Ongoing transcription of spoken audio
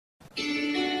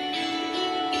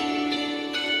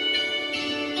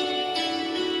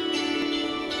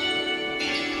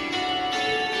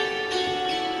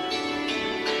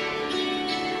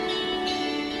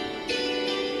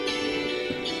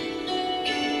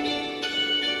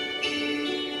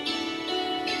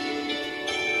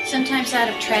Sometimes out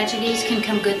of tragedies can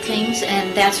come good things,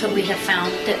 and that's what we have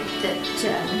found, that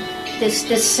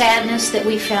this sadness that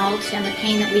we felt and the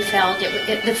pain that we felt,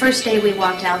 the first day we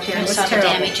walked out there and saw the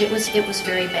damage, it was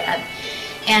very bad.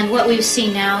 And what we've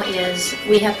seen now is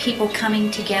we have people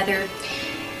coming together,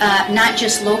 not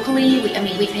just locally.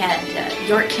 We've had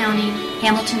York County,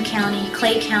 Hamilton County,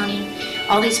 Clay County,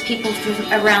 all these people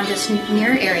around this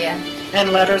near area.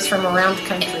 And letters from around the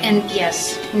country. And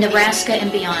yes, Nebraska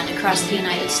and beyond, across the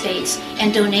United States,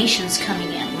 and donations coming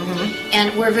in. Mm-hmm.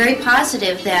 And we're very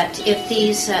positive that if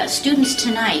these students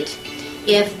tonight,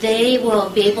 if they will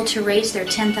be able to raise their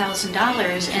 $10,000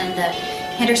 and the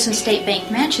Henderson State Bank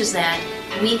matches that,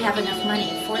 we have enough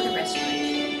money for the restoration.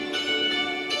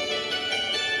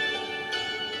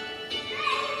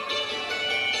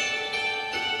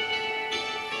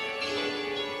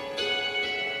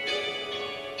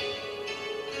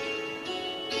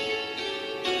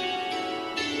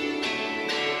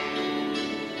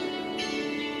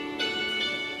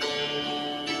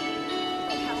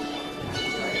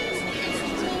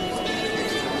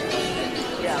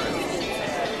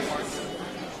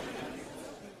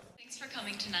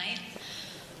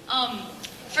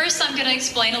 First, I'm going to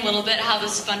explain a little bit how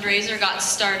this fundraiser got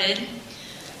started.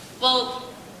 Well,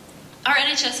 our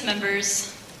NHS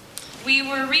members, we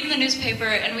were reading the newspaper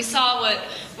and we saw what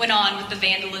went on with the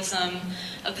vandalism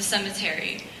of the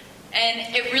cemetery.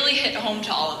 And it really hit home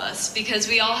to all of us because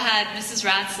we all had Mrs.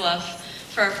 Ratzlaff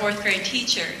for our 4th grade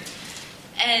teacher.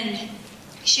 And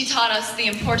she taught us the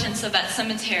importance of that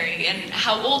cemetery and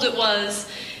how old it was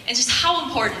and just how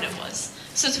important it was.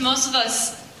 So to most of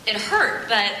us, it hurt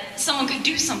that someone could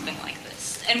do something like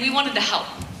this, and we wanted to help.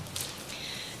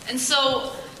 And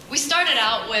so we started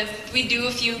out with, we'd do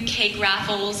a few cake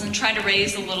raffles and try to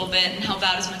raise a little bit and help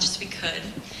out as much as we could.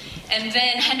 And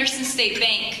then Henderson State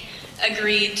Bank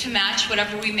agreed to match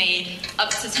whatever we made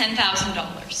up to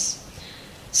 $10,000.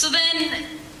 So then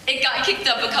it got kicked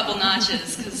up a couple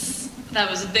notches because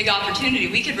that was a big opportunity.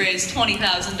 We could raise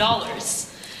 $20,000.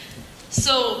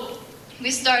 So we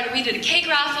did a cake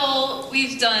raffle,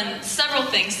 we've done several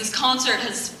things. This concert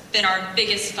has been our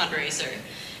biggest fundraiser.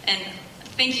 And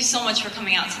thank you so much for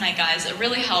coming out tonight, guys. It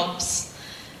really helps.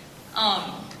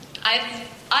 I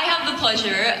have the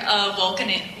pleasure of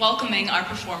welcoming our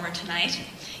performer tonight.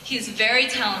 He's very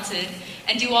talented,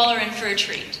 and you all are in for a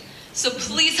treat. So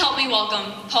please help me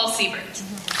welcome Paul Siebert.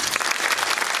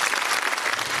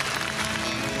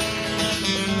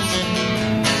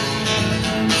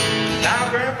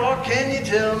 Grandpa, can you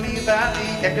tell me about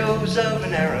the echoes of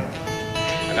an era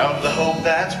and of the hope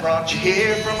that's brought you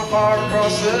here from afar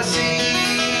across the sea?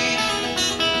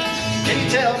 Can you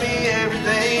tell me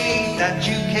everything that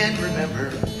you can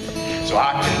remember so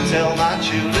I can tell my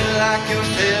children like you're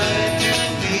telling it to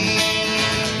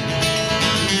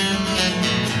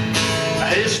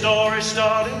me? His story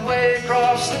started way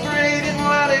across the great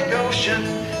Atlantic Ocean,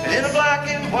 and in a black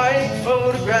and white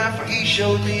photograph he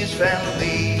showed me his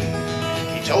family.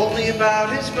 He told me about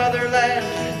his motherland,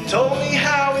 and told me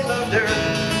how he loved her.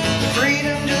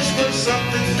 Freedom just was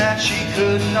something that she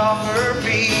couldn't offer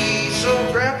me. So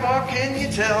Grandpa, can you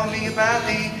tell me about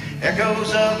the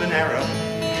echoes of an era,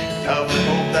 of the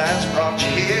hope that's brought you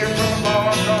here from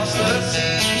far across the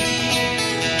sea?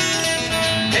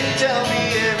 Can you tell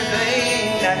me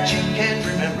everything that you can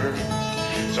remember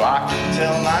so I can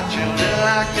tell my children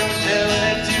like you're telling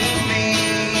it to me?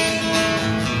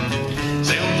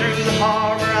 Through the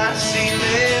harbor I see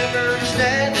Liberty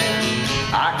standing,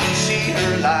 I can see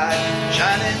her light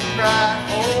shining bright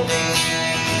for me.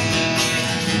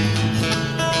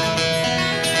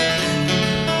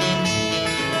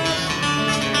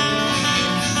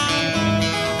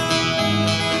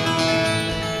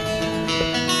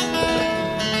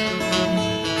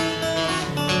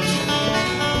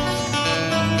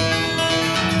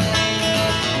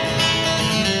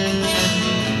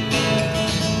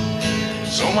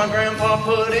 So my grandpa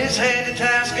put his hand to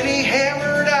task and he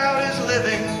hammered out his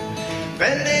living,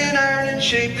 bending iron and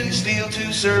shaping steel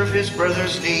to serve his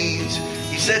brother's needs.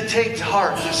 He said, take to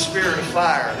heart the spirit of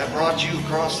fire that brought you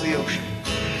across the ocean.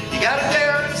 You got a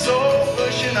daring soul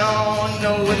pushing on,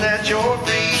 knowing that you're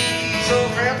free. So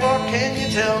Grandpa, can you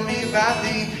tell me about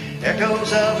the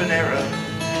echoes of an era,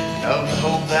 of the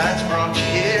hope that's brought you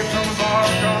here from far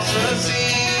across the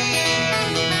sea?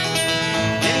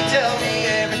 Can you tell me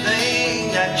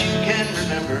everything that you can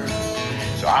remember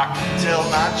so I can tell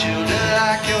my children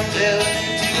like you're telling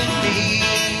it to me?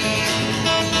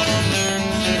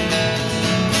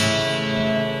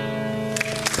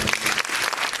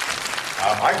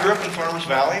 I grew up in Farmers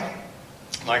Valley.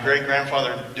 My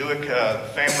great-grandfather Duick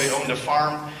family owned a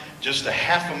farm just a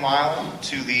half a mile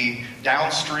to the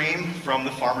downstream from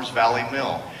the Farmers Valley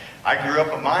Mill. I grew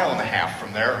up a mile and a half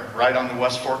from there, right on the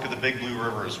West Fork of the Big Blue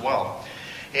River as well.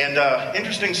 And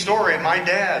interesting story, my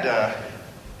dad,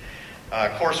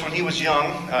 of course, when he was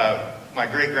young, my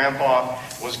great-grandpa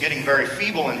was getting very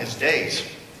feeble in his days.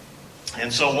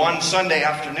 And so one Sunday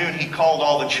afternoon, he called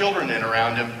all the children in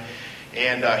around him,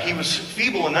 and he was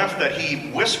feeble enough that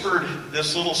he whispered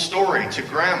this little story to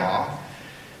Grandma.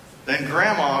 Then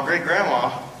Grandma,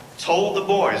 great-grandma, told the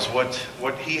boys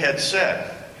what he had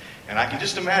said. And I can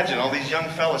just imagine all these young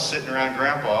fellas sitting around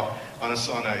Grandpa on a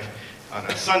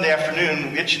Sunday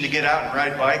afternoon, itching to get out and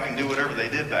ride bike and do whatever they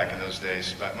did back in those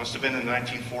days. That must have been in the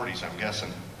 1940s, I'm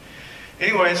guessing.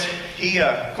 Anyways, he,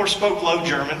 of course, spoke Low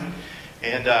German,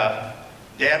 and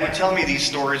Dad would tell me these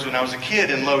stories when I was a kid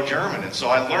in Low German, and so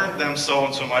I learned them so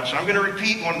and so much. And I'm going to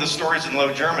repeat one of the stories in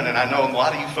Low German, and I know a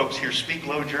lot of you folks here speak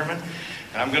Low German,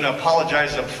 and I'm going to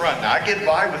apologize up front. Now, I get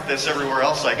by with this everywhere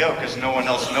else I go because no one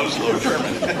else knows Low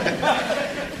German.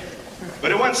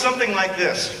 But it went something like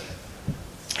this.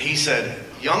 He said,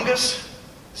 Jongens,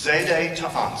 zeide te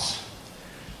ons.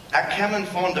 Ik hem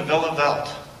van de wille welt.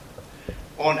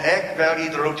 En ik wil je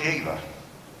eruit geven.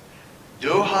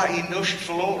 Du ha je niet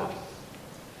verloren.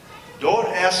 Door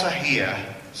is hier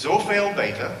zoveel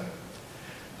beter.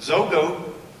 Zo goed.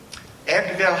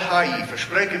 Ik wil je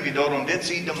verspreken wie door om dit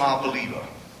ziet de maal believen.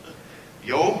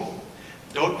 Jo,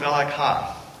 dat wil ik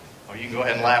ha. Oh, you can go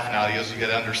ahead and laugh now, you get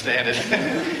to understand it.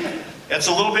 It's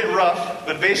a little bit rough,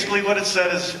 but basically what it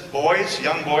said is, boys,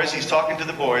 young boys, he's talking to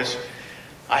the boys,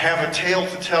 I have a tale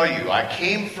to tell you. I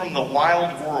came from the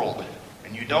wild world,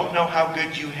 and you don't know how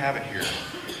good you have it here.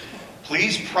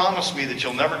 Please promise me that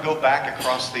you'll never go back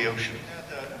across the ocean.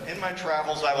 In my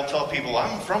travels, I will tell people,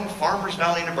 I'm from Farmers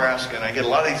Valley, Nebraska, and I get a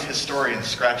lot of these historians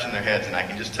scratching their heads, and I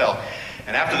can just tell.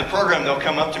 And after the program, they'll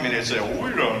come up to me and they say, well,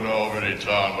 we don't know of any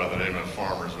town by the name of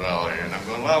Farmers Valley. And I'm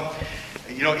going, well,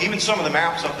 you know, even some of the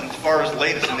maps up as far as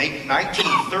late as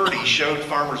 1930 showed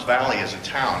Farmers Valley as a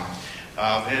town.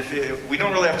 We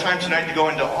don't really have time tonight to go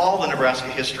into all the Nebraska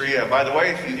history. By the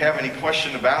way, if you have any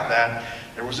question about that,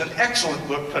 there was an excellent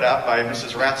book put out by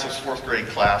Mrs. Ratzel's 4th grade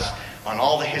class on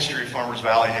all the history of Farmers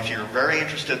Valley. And if you're very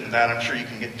interested in that, I'm sure you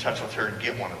can get in touch with her and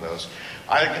get one of those.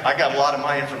 I got a lot of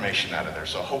my information out of there,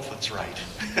 so hopefully it's right.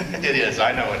 It is,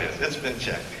 I know it is. It's been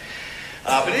checked.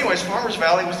 But anyways, Farmers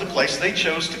Valley was the place they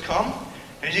chose to come.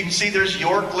 As you can see, there's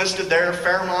York listed there,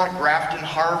 Fairmont, Grafton,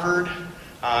 Harvard,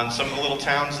 and some of the little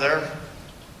towns there.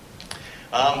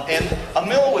 And a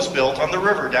mill was built on the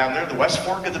river down there, the West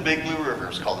Fork of the Big Blue River.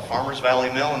 It's called the Farmers Valley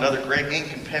Mill, another great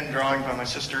ink and pen drawing by my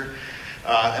sister.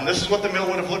 And this is what the mill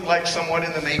would have looked like somewhat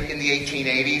in the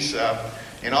 1880s.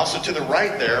 And also to the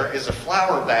right there is a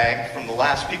flour bag from the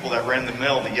last people that ran the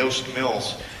mill, the Yost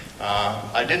Mills.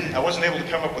 I wasn't able to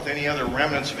come up with any other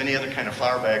remnants of any other kind of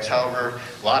flour bags. However,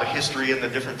 a lot of history in the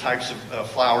different types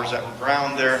of flours that were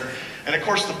ground there. And of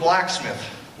course the blacksmith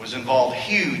was involved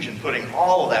huge in putting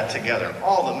all of that together,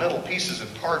 all the metal pieces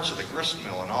and parts of the grist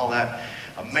mill and all that.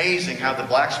 Amazing how the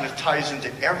blacksmith ties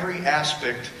into every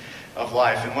aspect of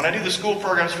life. And when I do the school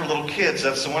programs for little kids,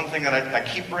 that's the one thing that I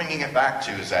keep bringing it back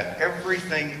to, is that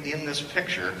everything in this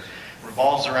picture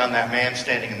revolves around that man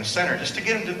standing in the center, just to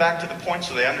get them back to the point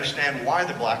so they understand why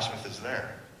the blacksmith is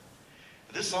there.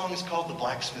 This song is called The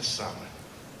Blacksmith's Son.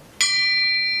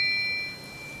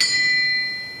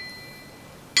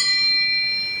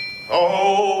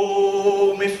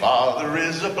 Oh, my father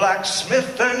is a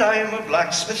blacksmith and I am a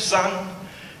blacksmith's son.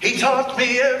 He taught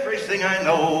me everything I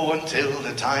know until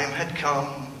the time had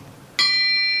come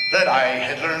that I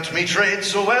had learnt me trade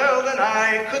so well that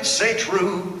I could say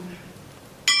true.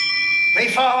 My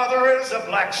father is a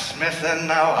blacksmith and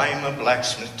now I'm a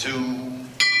blacksmith too.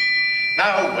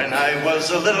 Now when I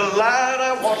was a little lad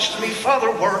I watched me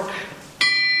father work.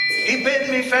 He bid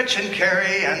me fetch and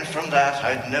carry and from that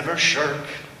I'd never shirk.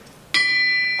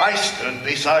 I stood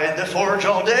beside the forge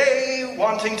all day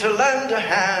wanting to lend a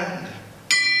hand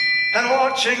and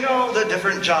watching all the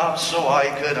different jobs so I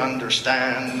could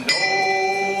understand.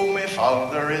 Oh, my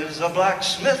father is a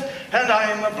blacksmith and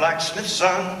I'm a blacksmith's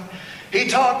son. He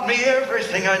taught me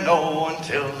everything I know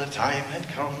until the time had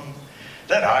come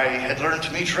that I had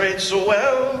learnt me trade so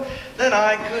well that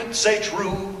I could say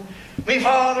true. Me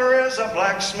father is a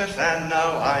blacksmith and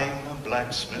now I'm a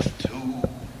blacksmith too.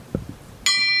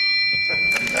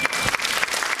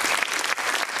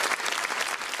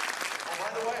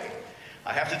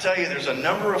 I have to tell you, there's a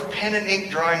number of pen and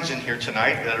ink drawings in here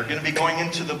tonight that are going to be going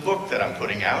into the book that I'm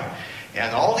putting out.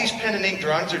 And all these pen and ink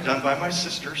drawings are done by my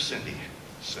sister, Cindy.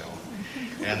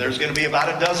 And there's going to be about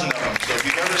a dozen of them. So if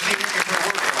you've ever seen her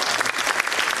work,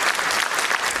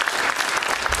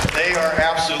 They are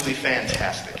absolutely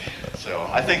fantastic. So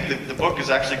I think the book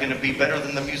is actually going to be better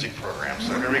than the music program.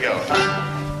 So here we go.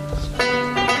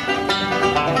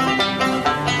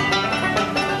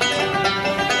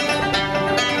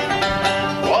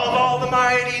 Of all the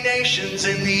mighty nations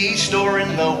in the east or in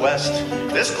the west,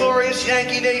 this glorious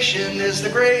Yankee nation is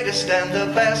the greatest and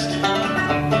the best.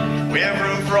 We have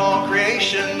room for all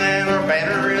creation and our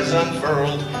banner is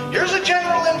unfurled. Here's a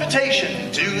general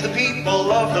invitation to the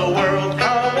people of the world.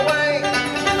 Come away,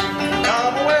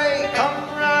 come away, come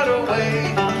right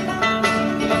away.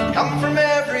 Come from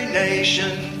every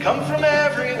nation, come from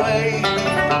every way.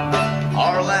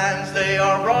 Our lands, they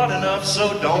are broad enough,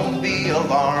 so don't be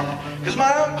alarmed, 'cause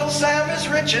my Uncle Sam is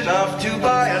rich enough to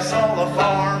buy us all a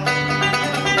farm.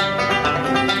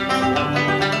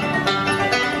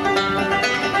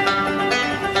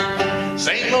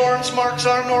 St. Lawrence marks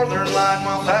our northern line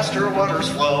while faster waters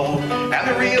flow, and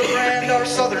the Rio Grande our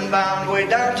southern bound way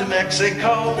down to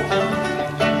Mexico.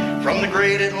 From the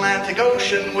great Atlantic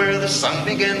Ocean where the sun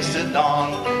begins to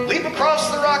dawn, leap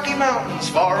across the Rocky Mountains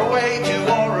far away to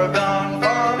Oregon.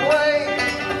 Far away,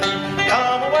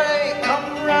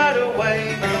 come right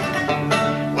away.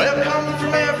 Well, come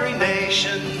from every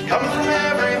nation, come from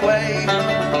every way.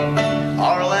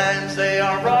 Our lands, they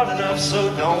are broad enough, so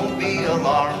don't be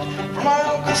alarmed, for my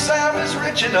Uncle Sam is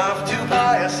rich enough to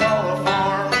buy us all a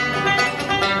farm.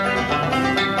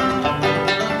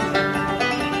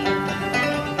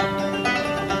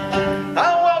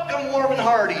 Now welcome, warm and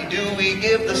hearty, do we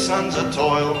give the sons of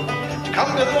toil to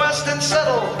come to the west and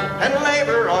settle and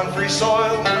labor on free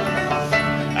soil.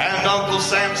 And Uncle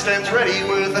Sam stands ready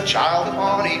with a child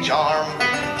upon each arm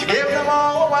to give them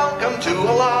all a welcome to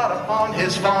a lot upon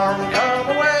his farm. Come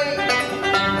away,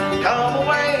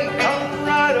 come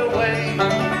right away.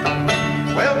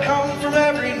 Well, come from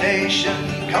every nation,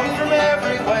 come from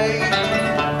every way.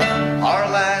 Our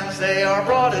lands, they are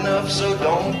broad enough, so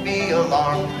don't be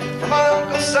alarmed, for my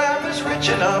Uncle Sam is rich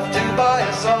enough to buy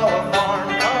us all a farm.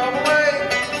 Come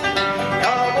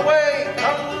away,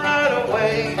 come right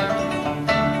away.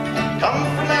 Come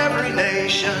from every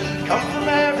nation, come from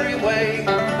every way.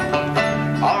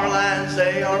 Our lands,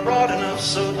 they are broad enough,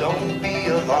 so don't be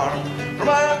alarmed, for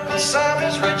my Uncle Sam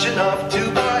is rich enough to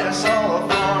buy us all a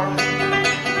farm.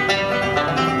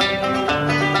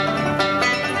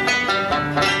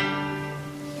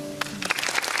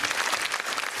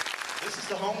 This is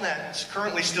the home that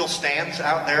currently still stands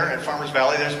out there at Farmers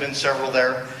Valley. There's been several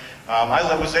there.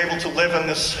 I was able to live in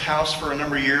this house for a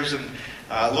number of years, and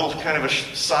a little kind of a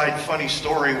side funny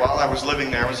story. While I was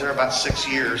living there, I was there about 6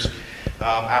 years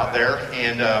out there,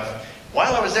 and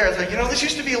while I was there, I thought, you know, this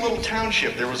used to be a little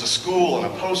township. There was a school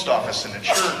and a post office and a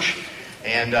church,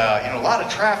 and you know, a lot of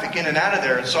traffic in and out of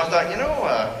there. And so I thought, you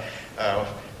know,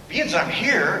 being as I'm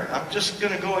here, I'm just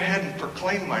going to go ahead and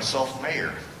proclaim myself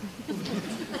mayor.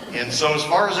 And so as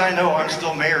far as I know, I'm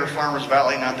still mayor of Farmers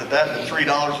Valley. Not that and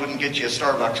 $3 wouldn't get you a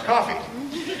Starbucks coffee.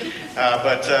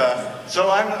 So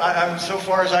I'm, so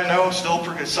far as I know, still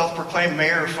self-proclaimed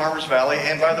mayor of Farmers Valley.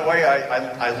 And by the way,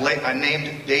 I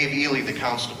named Dave Ely the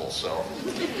constable. So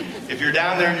if you're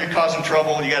down there and you're causing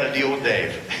trouble, you got to deal with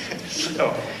Dave.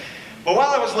 But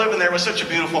while I was living there, it was such a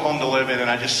beautiful home to live in, and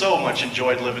I just so much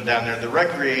enjoyed living down there. The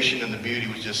recreation and the beauty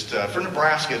was just, for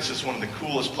Nebraska, it's just one of the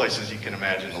coolest places you can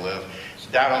imagine to live. It's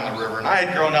down on the river, and I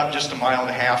had grown up just a mile and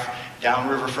a half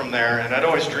downriver from there, and I'd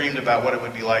always dreamed about what it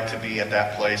would be like to be at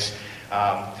that place.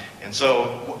 And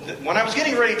so when I was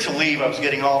getting ready to leave, I was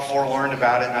getting all forlorn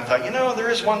about it, and I thought, you know, there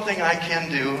is one thing I can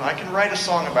do. I can write a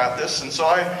song about this. And so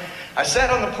I sat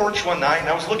on the porch one night, and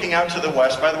I was looking out to the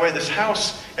west. By the way, this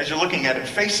house, as you're looking at it,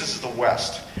 faces the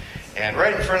west. And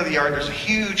right in front of the yard, there's a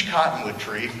huge cottonwood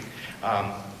tree.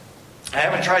 I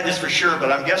haven't tried this for sure,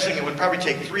 but I'm guessing it would probably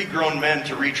take 3 grown men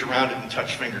to reach around it and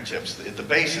touch fingertips. The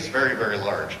base is very, very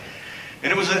large.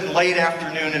 And it was a late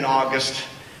afternoon in August,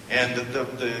 and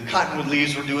the cottonwood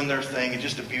leaves were doing their thing, and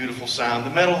just a beautiful sound. The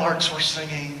meadowlarks were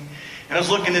singing. And I was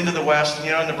looking into the west, and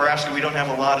you know, in Nebraska, we don't have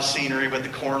a lot of scenery, but the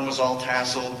corn was all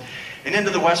tasseled. And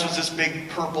into the west was this big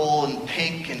purple and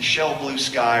pink and shell blue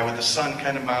sky with the sun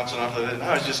kind of bouncing off of it. And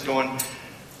I was just going,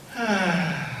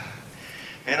 ah.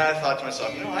 And I thought to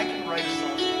myself, you know, I can write a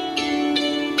song.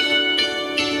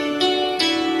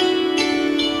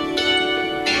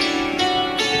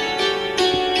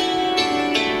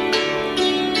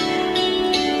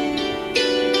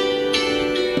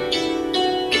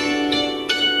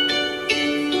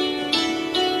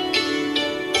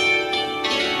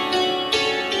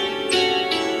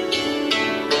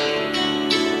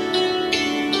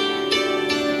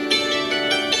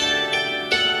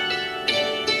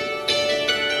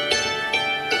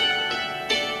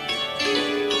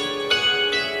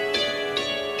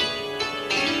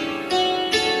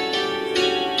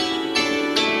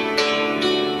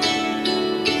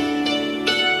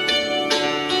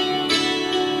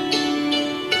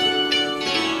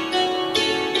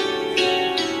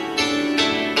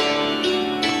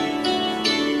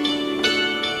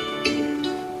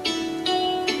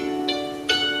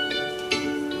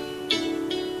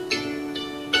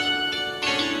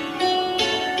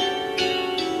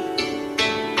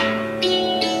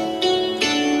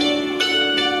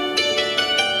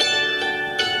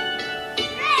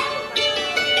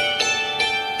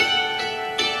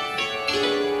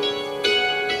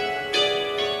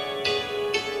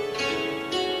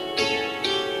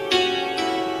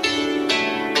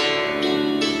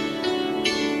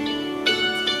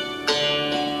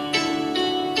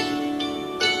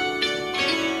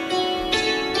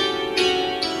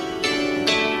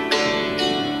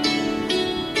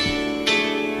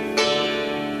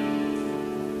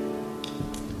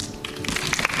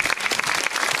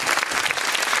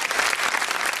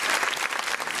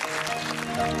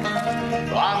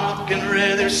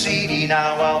 seedy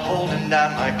now while holding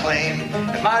down my claim.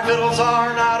 And my victuals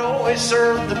are not always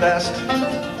served the best.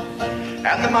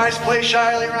 And the mice play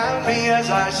shyly round me as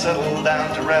I settle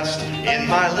down to rest in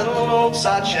my little old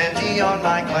sod shanty on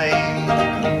my claim.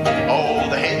 Oh,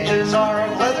 the hinges are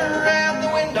of leather and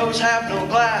the windows have no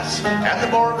glass, and the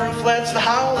board roof lets the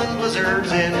howling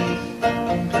blizzards in.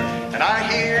 And I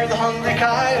hear the hungry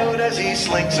coyote as he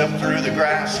slinks up through the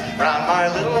grass round my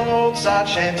little old sod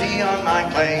shanty on my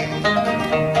claim.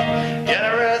 Yet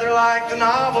I rather like the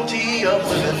novelty of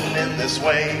living in this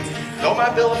way, though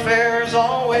my bill of fare's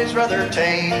always rather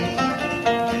tame.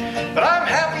 But I'm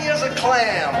happy as a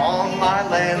clam on my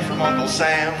land from Uncle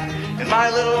Sam, in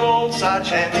my little old sod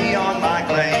shanty on my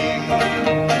claim.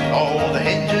 Oh, the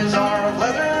hinges are of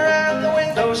leather and the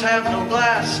windows have no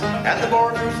glass, and the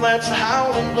board roof lets the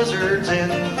howling blizzards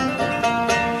in.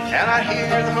 And I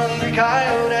hear the hungry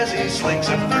coyote as he slinks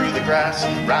up through the grass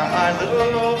round my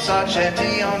little old sod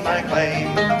shanty on my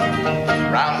claim.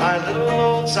 Round my little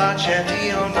old sod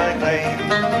shanty on my claim.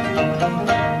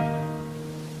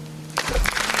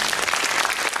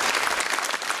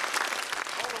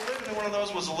 Living in one of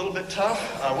those was a little bit tough.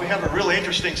 We have a really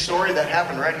interesting story that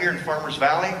happened right here in Farmers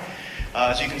Valley.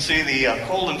 As you can see, the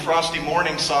Cold and Frosty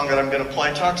Morning song that I'm going to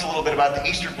play talks a little bit about the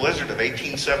Easter blizzard of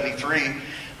 1873.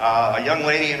 A young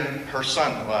lady and her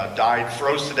son died,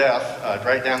 froze to death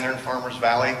right down there in Farmers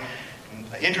Valley.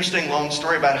 Interesting long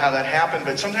story about how that happened,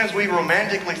 but sometimes we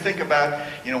romantically think about,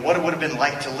 what it would have been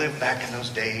like to live back in those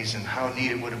days and how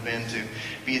neat it would have been to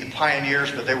be the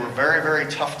pioneers, but they were very, very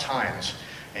tough times.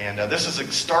 And this is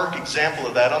a stark example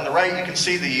of that. On the right, you can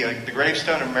see the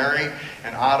gravestone of Mary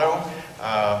and Otto,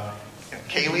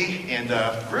 Kaylee, and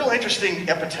real interesting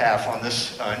epitaph on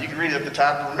this. You can read it at the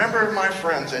top. Remember, my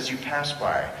friends, as you pass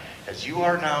by, as you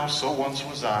are now, so once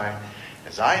was I.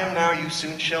 As I am now, you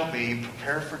soon shall be.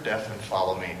 Prepare for death and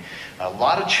follow me. A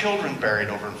lot of children buried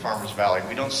over in Farmers Valley.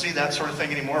 We don't see that sort of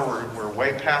thing anymore. We're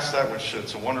way past that, which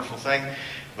is a wonderful thing.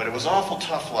 But it was awful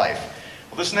tough life.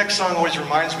 Well, this next song always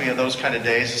reminds me of those kind of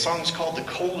days. The song is called The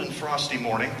Cold and Frosty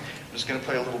Morning. I'm just going to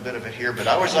play a little bit of it here, but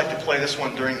I always like to play this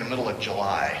one during the middle of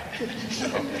July. So,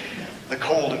 The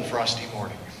Cold and Frosty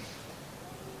Morning.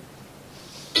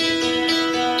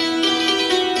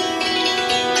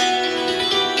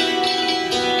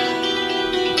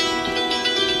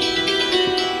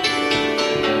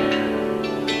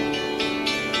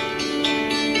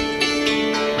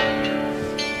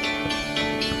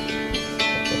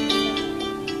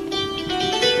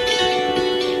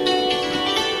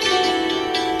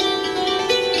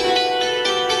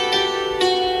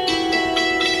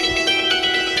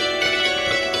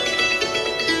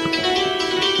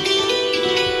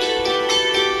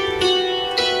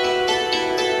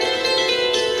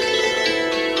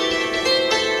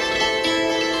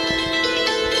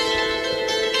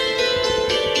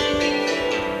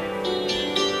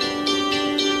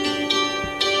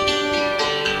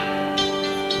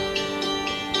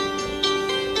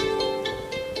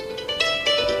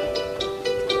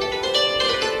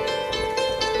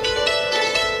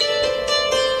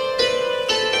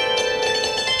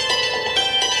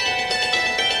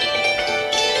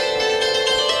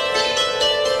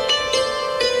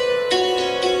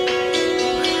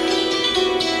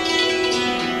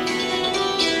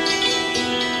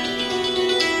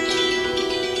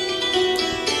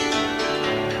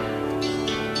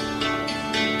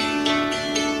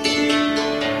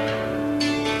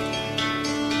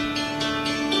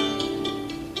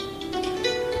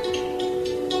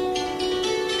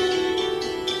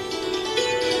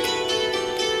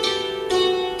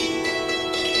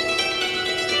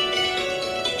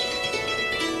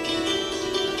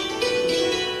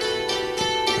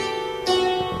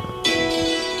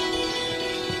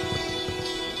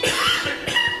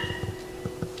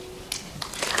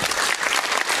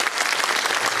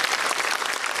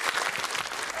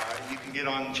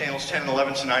 Channels 10 and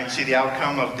 11 tonight and see the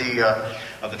outcome of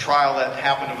the trial that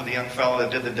happened with the young fellow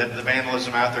that did the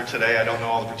vandalism out there today. I don't know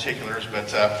all the particulars, but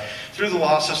through the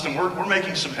law system, we're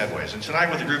making some headways. And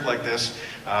tonight with a group like this,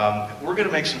 we're going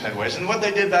to make some headways. And what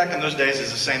they did back in those days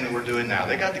is the same that we're doing now.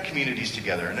 They got the communities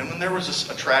together. And then when there was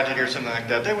a tragedy or something like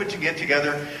that, they would get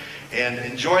together and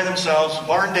enjoy themselves.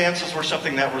 Barn dances were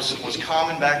something that was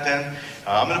common back then.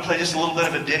 I'm going to play just a little bit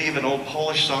of a ditty of an old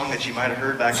Polish song that you might have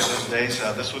heard back in those days.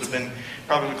 This would have been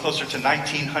probably closer to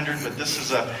 1900, but this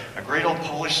is a great old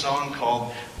Polish song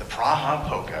called the Praha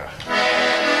Polka.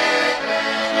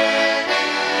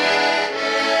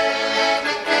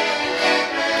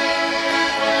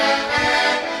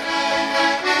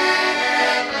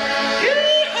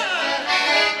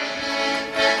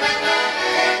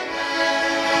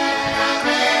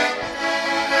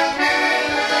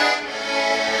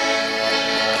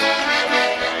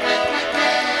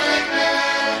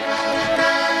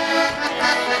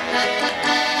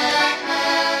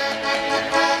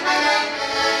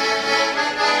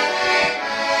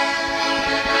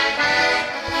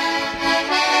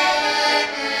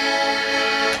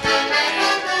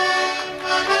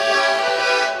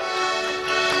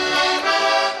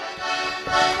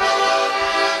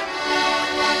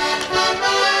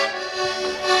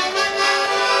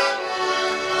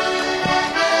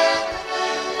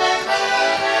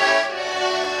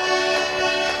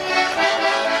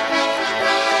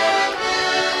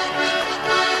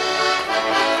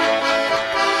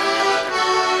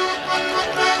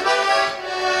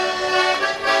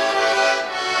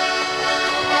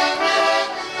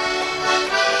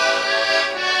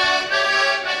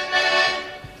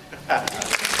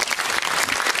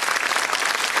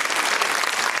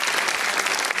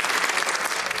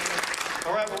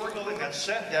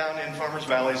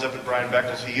 drawings up at Brian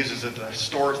Beckles he uses it to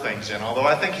store things in, although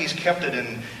I think he's kept it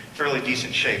in fairly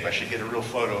decent shape. I should get a real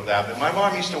photo of that. But my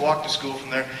mom used to walk to school from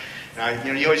there.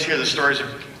 You always hear the stories of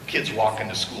kids walking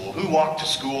to school. Who walked to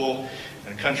school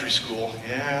in country school?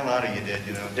 Yeah, a lot of you did.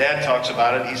 Dad talks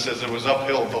about it. He says it was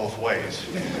uphill both ways.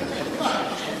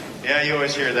 Yeah, you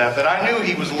always hear that. But I knew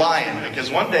he was lying because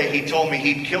one day he told me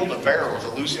he'd killed a bear with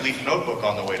a loose leaf notebook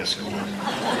on the way to school.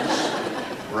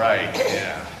 Right,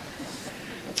 yeah.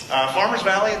 Farmers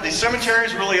Valley, the cemetery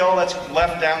is really all that's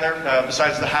left down there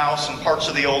besides the house and parts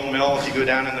of the old mill. If you go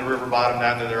down in the river bottom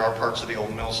down there are parts of the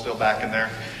old mill still back in there.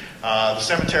 The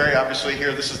cemetery, obviously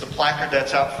here, this is the placard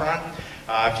that's out front.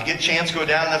 If you get a chance, go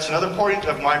down. That's another point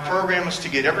of my program is to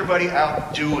get everybody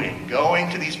out going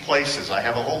to these places. I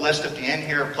have a whole list at the end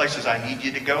here of places I need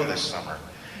you to go this summer.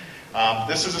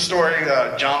 This is a story,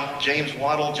 James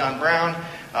Waddell, John Brown.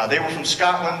 They were from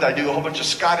Scotland. I do a whole bunch of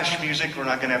Scottish music. We're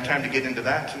not going to have time to get into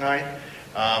that tonight.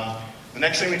 The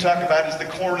next thing we talk about is the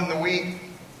corn and the wheat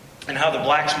and how the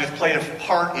blacksmith played a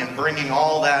part in bringing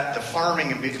all that, the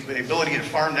farming and the ability to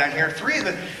farm down here.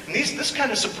 This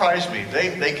kind of surprised me.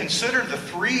 They considered the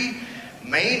three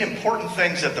main important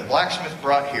things that the blacksmith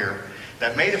brought here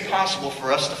that made it possible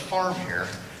for us to farm here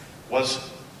was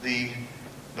the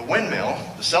windmill,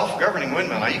 the self-governing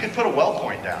windmill. Now, you could put a well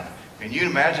point down. I mean, you'd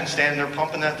imagine standing there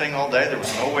pumping that thing all day. There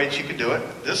was no way you could do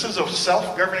it. This is a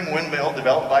self-governing windmill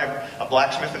developed by a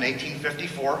blacksmith in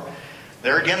 1854.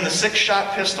 There again, the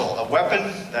 6-shot pistol, a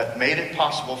weapon that made it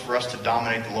possible for us to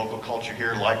dominate the local culture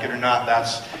here. Like it or not,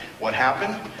 that's what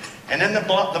happened. And then the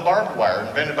barbed wire,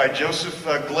 invented by Joseph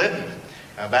Glidden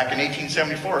back in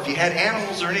 1874. If you had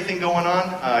animals or anything going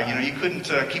on, you couldn't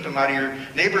keep them out of your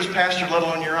neighbor's pasture, let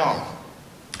alone your own.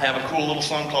 I have a cool little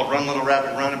song called Run Little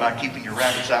Rabbit Run about keeping your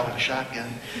rabbits out with a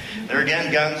shotgun. There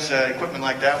again, guns, equipment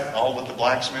like that, all with the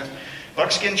blacksmith.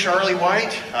 Buckskin Charlie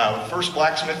White, first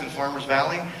blacksmith in Farmers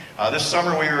Valley. This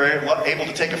summer we were able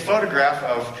to take a photograph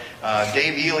of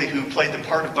Dave Ely, who played the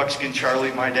part of Buckskin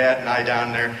Charlie, my dad and I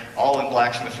down there, all in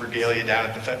blacksmith regalia down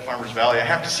at the Farmers Valley. I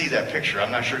have to see that picture. I'm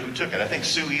not sure who took it. I think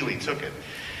Sue Ely took it.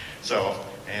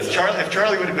 And if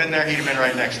Charlie would have been there, he'd have been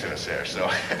right next to us there.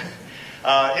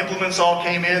 Implements all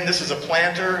came in. This is a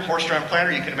planter, horse-drawn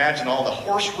planter. You can imagine all the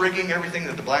horse rigging, everything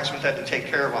that the blacksmith had to take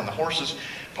care of on the horses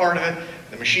part of it.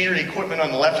 The machinery equipment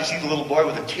on the left, you see the little boy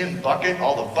with a tin bucket,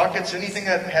 all the buckets, anything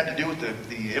that had to do with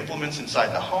the implements inside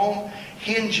the home,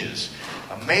 hinges,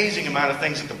 amazing amount of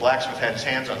things that the blacksmith had his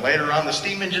hands on. Later on, the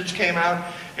steam engines came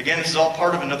out. Again, this is all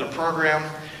part of another program.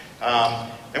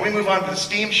 Then we move on to the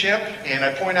steamship, and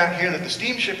I point out here that the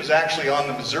steamship is actually on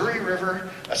the Missouri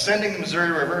River, ascending the Missouri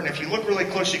River, and if you look really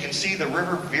close, you can see the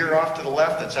river veer off to the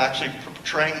left. That's actually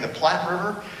portraying the Platte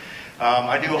River.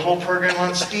 I do a whole program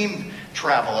on steam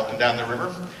travel up and down the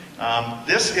river.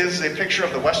 This is a picture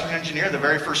of the Western Engineer, the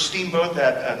very first steamboat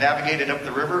that navigated up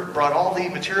the river, brought all the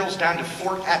materials down to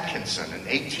Fort Atkinson in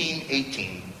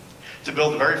 1818 to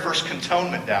build the very first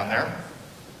cantonment down there.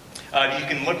 You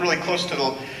can look really close to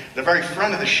the very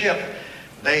front of the ship.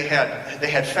 They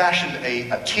had fashioned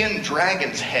a tin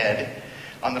dragon's head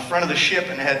on the front of the ship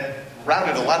and had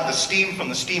routed a lot of the steam from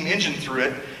the steam engine through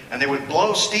it, and they would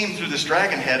blow steam through this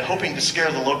dragon head, hoping to scare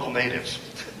the local natives.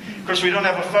 Of course, we don't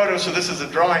have a photo, so this is a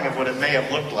drawing of what it may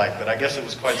have looked like, but I guess it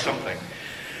was quite something.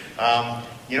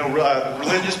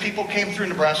 Religious people came through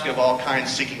Nebraska of all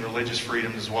kinds, seeking religious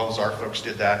freedom, as well as our folks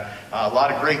did that. A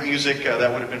lot of great music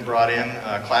that would have been brought in,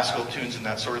 classical tunes and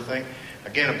that sort of thing.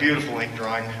 Again, a beautiful ink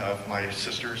drawing of my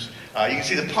sisters. You can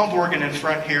see the pump organ in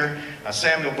front here.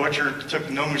 Samuel Butcher took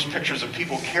numerous pictures of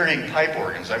people carrying pipe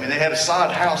organs. I mean, they had a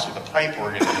sod house with a pipe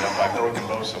organ by Broken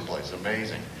Bow someplace.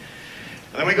 Amazing.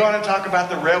 And then we go on and talk about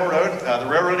the railroad. The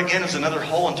railroad, again, is another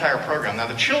whole entire program. Now,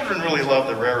 the children really love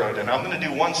the railroad, and I'm going to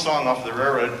do one song off the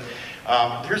railroad.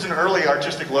 Here's an early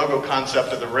artistic logo concept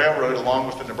of the railroad along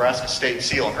with the Nebraska State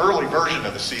Seal, an early version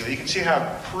of the seal. You can see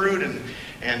how crude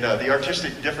and the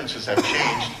artistic differences have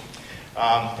changed.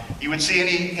 You would see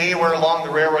anywhere along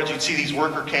the railroads, you'd see these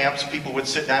worker camps. People would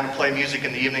sit down and play music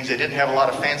in the evenings. They didn't have a lot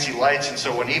of fancy lights, and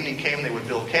so when evening came, they would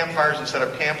build campfires and set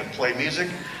up camp and play music.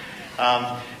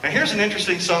 Now here's an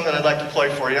interesting song that I'd like to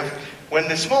play for you. When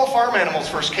the small farm animals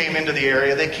first came into the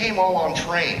area, they came all on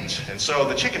trains. And so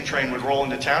the chicken train would roll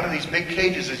into town in these big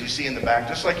cages, as you see in the back,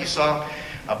 just like you saw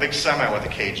a big semi with a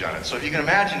cage on it. So if you can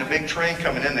imagine a big train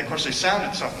coming in, of course they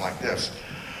sounded something like this.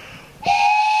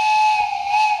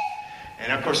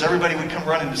 And of course everybody would come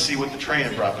running to see what the train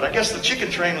had brought. But I guess the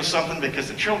chicken train was something because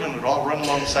the children would all run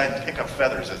alongside and pick up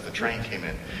feathers as the train came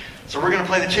in. So we're going to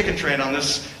play the chicken train on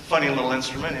this funny little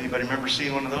instrument. Anybody remember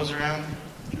seeing one of those around?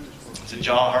 It's a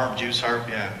jaw harp, juice harp,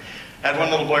 yeah. Had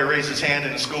one little boy raise his hand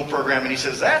in a school program and he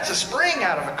says, "That's a spring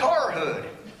out of a car hood."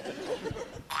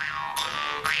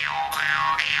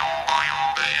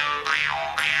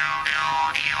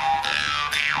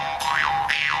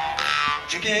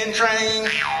 Chicken train,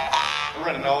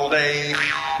 running all day.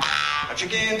 A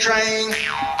chicken train,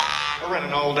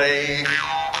 running all day.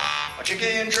 A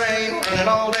chicken train, running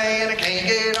all day, and I can't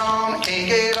get on, I can't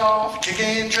get off.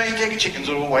 Chicken train, taking chickens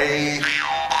away.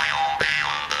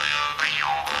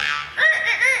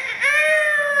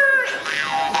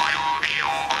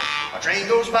 A train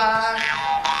goes by,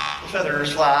 the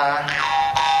feathers fly.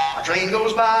 A train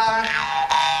goes by,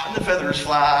 and the feathers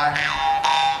fly.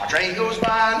 A train goes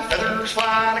by, and the feathers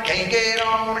fly, and I can't get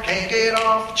on, I can't get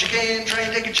off. Chicken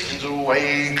train, taking chickens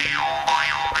away.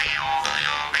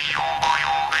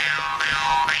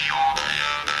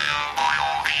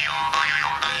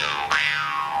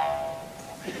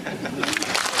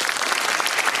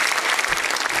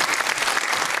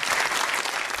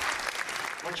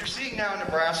 What you're seeing now in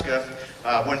Nebraska,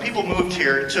 when people moved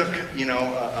here, it took, you know,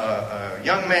 a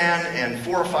young man and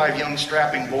 4 or 5 young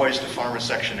strapping boys to farm a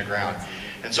section of ground.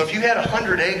 And so if you had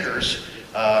 100 acres,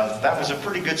 that was a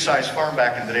pretty good sized farm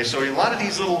back in the day. So a lot of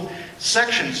these little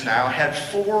sections now had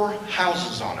 4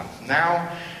 houses on them. Now,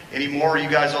 anymore, you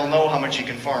guys all know how much you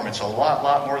can farm. It's a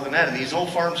lot more than that. And these old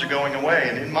farms are going away.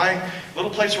 And in my little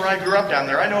place where I grew up down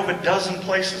there, I know of a dozen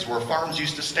places where farms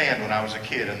used to stand when I was a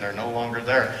kid, and they're no longer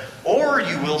there. Or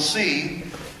you will see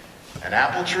an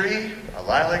apple tree, a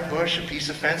lilac bush, a piece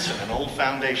of fence, and an old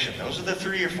foundation. Those are the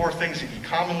 3 or 4 things that you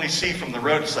commonly see from the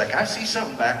road. It's like, I see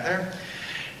something back there.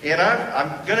 And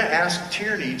I'm going to ask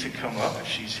Tierney to come up if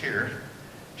she's here.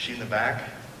 Is she in the back?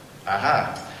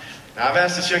 Aha. Now, I've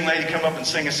asked this young lady to come up and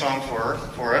sing a song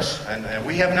for us, and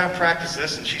we have not practiced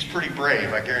this, and she's pretty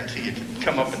brave, I guarantee you, to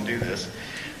come up and do this.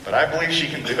 But I believe she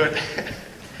can do it.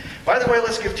 By the way,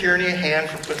 let's give Tierney a hand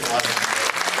for putting a lot of...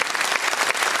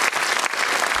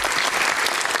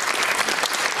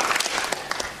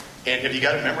 And have you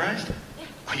got it memorized?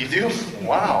 Oh, you do?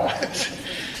 Wow. Okay.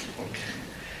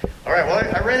 All right, well,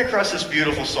 I ran across this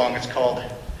beautiful song. It's called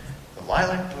The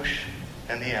Lilac Bush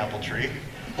and the Apple Tree.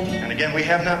 And again, we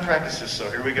have not practiced this, so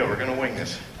here we go. We're going to wing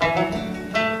this.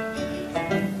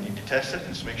 Need to test it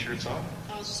and just make sure it's on.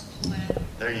 I'll just play it.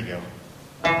 There you go.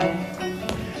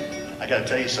 I got to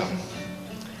tell you something.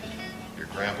 Your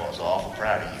grandpa's awful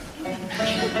proud of you.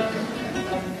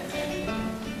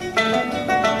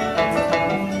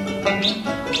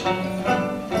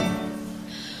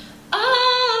 A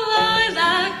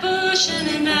lilac bush and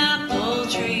an apple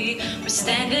tree were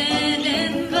standing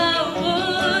in the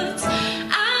woods,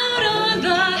 out on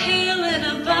the hill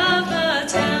and above the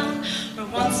town, where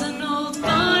once an old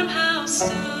farmhouse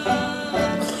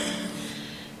stood.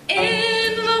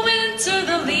 In the winter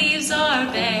the leaves are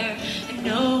bare, and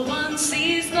no one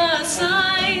sees the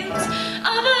signs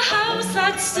of a house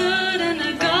that stood in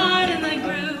a garden that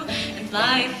grew, and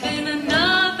life in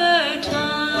another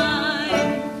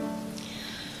time.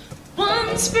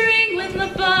 One spring when the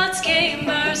buds came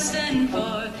bursting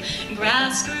forth, and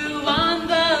grass grew on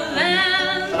the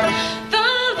land, the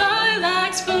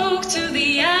lilac spoke to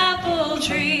the apple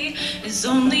tree as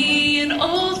only an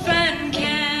old friend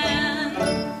can.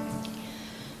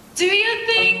 Do you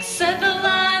think, said the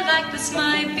lilac, this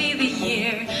might be the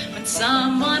year when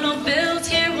someone will build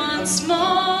here once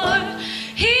more?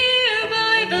 Here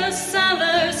by the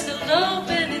cellar, still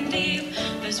open and deep,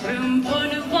 there's room for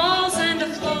new walls and a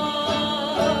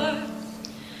floor.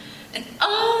 And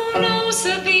oh no,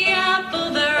 said the apple,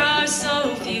 there are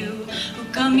so few who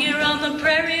come here on the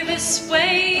prairie this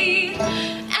way,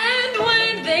 and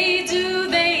when they do,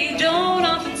 they don't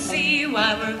often see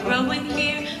why we're growing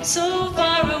here so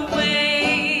far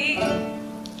away.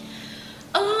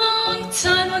 A long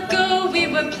time ago we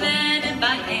were planted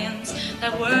by hands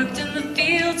that worked in the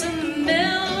fields and the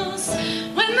mills,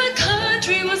 when the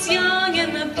country was young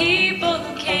and the people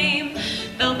who came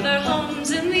built their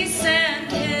homes in these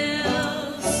sand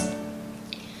hills.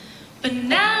 But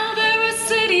now there are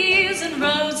cities and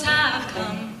roads have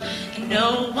come, and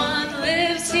no one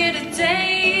lives here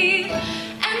today,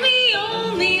 and the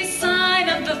only sign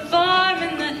of the farm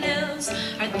in the hills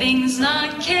are things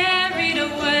not carried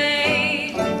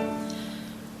away.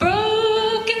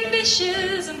 Broken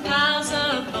dishes and piles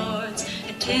of boards,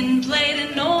 a tin plate,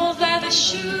 an old leather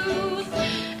shoe,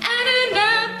 and an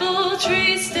apple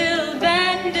tree still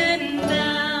bending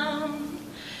down,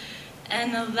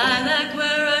 and a lilac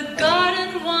where a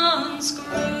garden once grew.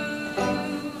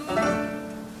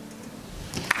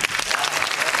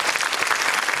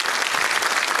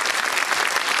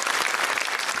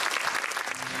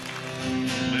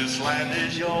 This land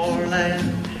is your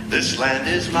land, This land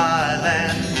is my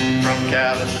land, from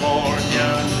California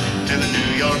to the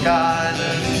New York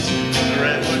Islands, to the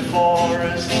Redwood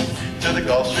Forest, to the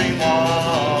Gulf Stream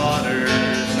waters.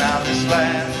 Now this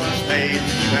land was made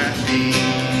for you and me.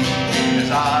 As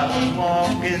I was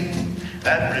walking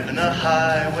that ribbon of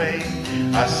highway,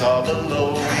 I saw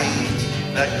below me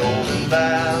that golden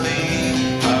valley.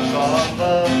 I saw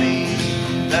above me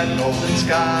that golden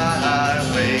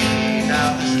skyway.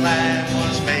 Now this land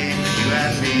was made for you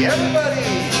and me.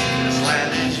 Everybody, this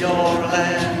land is your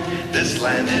land, this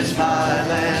land is my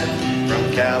land.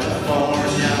 From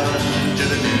California to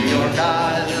the New York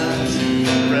Islands,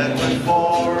 to the Redwood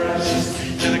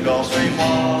Forest, to the Gulf Stream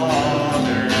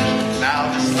waters.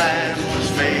 Now this land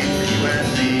was made for you and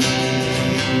me.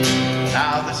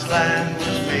 Now this land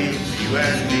was made for you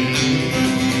and me.